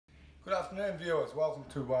Good afternoon, viewers. Welcome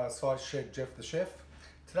to SHED Jeff the Chef.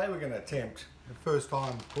 Today we're going to attempt, the first time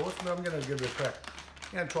of course, but I'm going to give it a crack.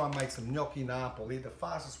 I'm going to try and make some gnocchi Napoli the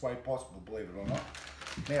fastest way possible, believe it or not.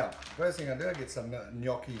 Now, first thing I do, I get some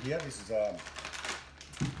gnocchi here. This is the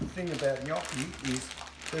thing about gnocchi is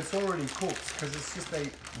that it's already cooked because it's just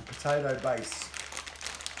a potato base,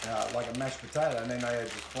 like a mashed potato, and then they add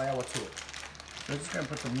just flour to it. So we're just going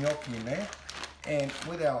to put some gnocchi in there, and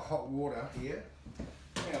with our hot water here,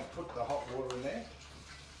 I'm going to put the hot water in there,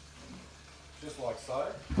 just like so.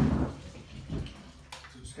 So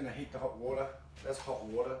we're just going to heat the hot water. That's hot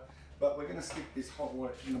water, but we're going to stick this hot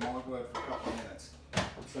water in the microwave for a couple of minutes.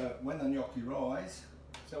 So when the gnocchi rise,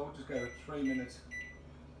 so we'll just go 3 minutes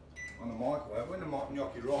on the microwave. When the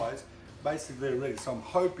gnocchi rise, basically they're ready. So I'm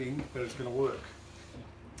hoping that it's going to work.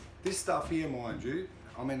 This stuff here, mind you,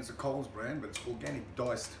 I mean it's a Coles brand, but it's organic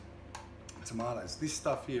diced tomatoes. This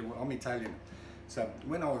stuff here, I'm Italian. So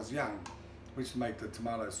when I was young, we used to make the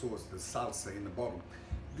tomato sauce, the salsa in the bottle.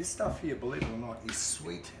 This stuff here, believe it or not, is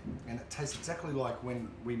sweet, and it tastes exactly like when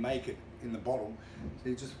we make it in the bottle. So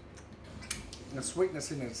you just, the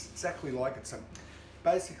sweetness in it is exactly like it. So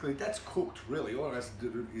basically that's cooked really. All it has to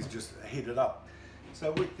do is just heat it up.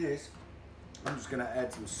 So with this, I'm just gonna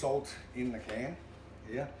add some salt in the can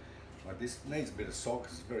here. Like this, needs a bit of salt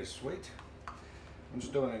because it's very sweet. I'm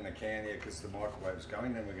just doing it in a can here because the microwave is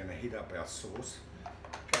going. Then we're going to heat up our sauce.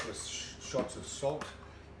 A couple of shots of salt.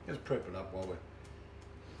 Just prep it up while we're...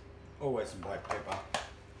 Always some black pepper.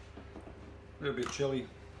 A little bit of chilli.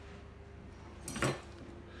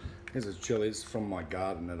 This is chilli. It's from my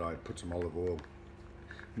garden that I put some olive oil.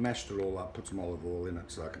 Mashed it all up, put some olive oil in it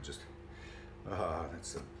so I could just...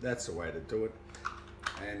 that's the way to do it.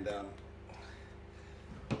 And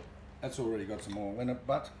that's already got some oil in it,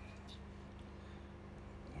 but...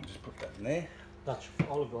 just put that in there. Touch of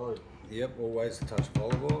olive oil. Yep, always a touch of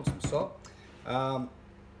olive oil, some salt.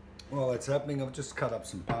 While that's happening, I've just cut up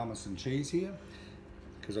some Parmesan cheese here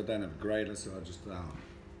because I don't have a grater, so I just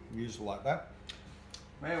use it like that.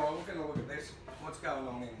 Now, we're going to look at this. What's going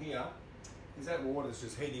on in here is that water's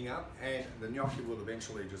just heating up, and the gnocchi will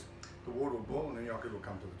eventually just, the water will boil and the gnocchi will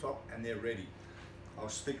come to the top, and they're ready. I'll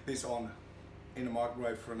stick this on in the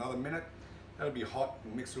microwave for another minute. That'll be hot,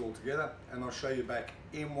 we'll mix it all together, and I'll show you back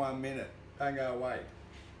in 1 minute. Don't go away.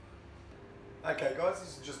 Okay guys,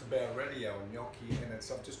 this is just about ready, our gnocchi, and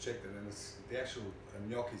I've just checked it, and the actual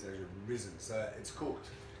gnocchi's actually risen, so it's cooked.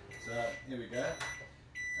 So here we go.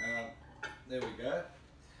 There we go.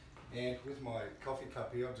 And with my coffee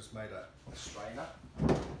cup here, I've just made a strainer.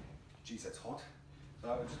 Geez, that's hot.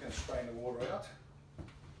 So I'm just going to strain the water out.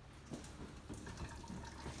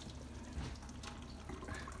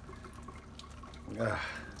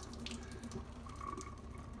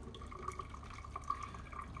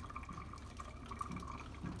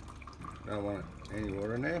 Don't want any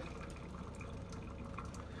water in there.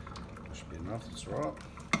 Should be enough, that's right.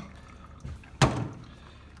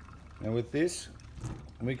 Now with this,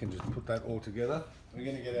 we can just put that all together. We're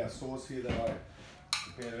going to get our sauce here that I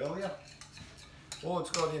prepared earlier. All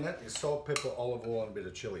it's got in it is salt, pepper, olive oil, and a bit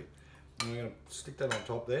of chili. And we're going to stick that on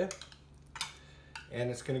top there. And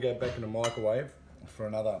it's going to go back in the microwave for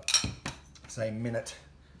another, say, minute,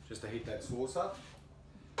 just to heat that sauce up.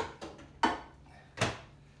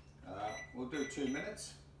 We'll do 2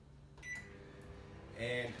 minutes.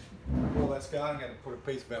 And while that's going, I'm going to put a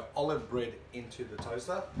piece of our olive bread into the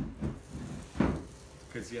toaster.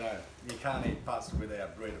 Because, you know, you can't eat pasta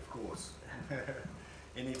without bread, of course.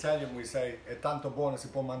 In Italian we say, è tanto buono si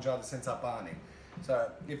può mangiare senza pane. So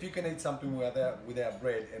if you can eat something without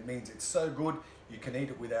bread, it means it's so good you can eat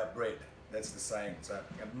it without bread. That's the saying. So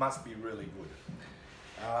it must be really good.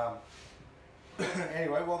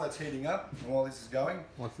 Anyway, while that's heating up and while this is going,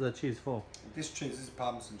 What's the cheese for? this cheese is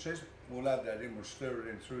Parmesan cheese. We'll add that in. We'll stir it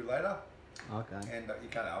in through later. Okay. And you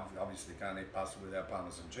can't obviously can't eat pasta without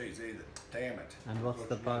Parmesan cheese either. Damn it. And what's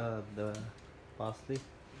the parsley?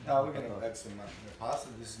 No, we're going to add some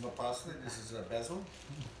parsley. This is not parsley. This is basil.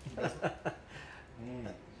 Basil.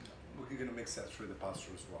 We're going to mix that through the pasta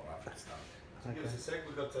as well after it's done. So Okay. give us a sec.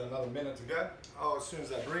 We've got another minute to go. Oh, as soon as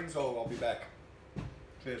that rings, I'll be back.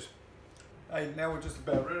 Cheers. Hey, now we're just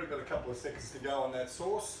about ready. We've got a couple of seconds to go on that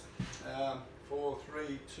sauce. 4,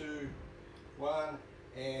 3, 2, 1,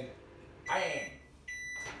 and bam!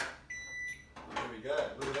 There we go.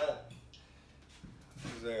 Look at that.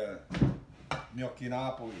 This is a gnocchi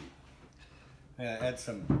Napoli. Add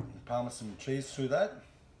some Parmesan cheese through that.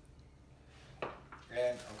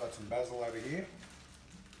 And I've got some basil over here.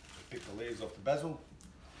 Just pick the leaves off the basil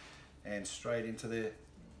and straight into there.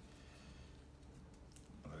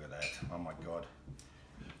 Look at that. Oh my God.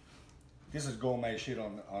 This is gourmet shit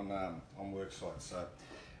on work sites. So,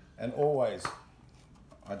 and always,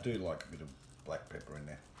 I do like a bit of black pepper in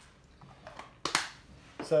there.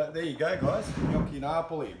 So there you go, guys. Gnocchi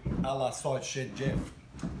Napoli a la sauce Shed Jeff.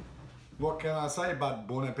 What can I say but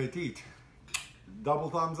bon appetit? Double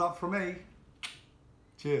thumbs up for me.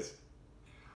 Cheers.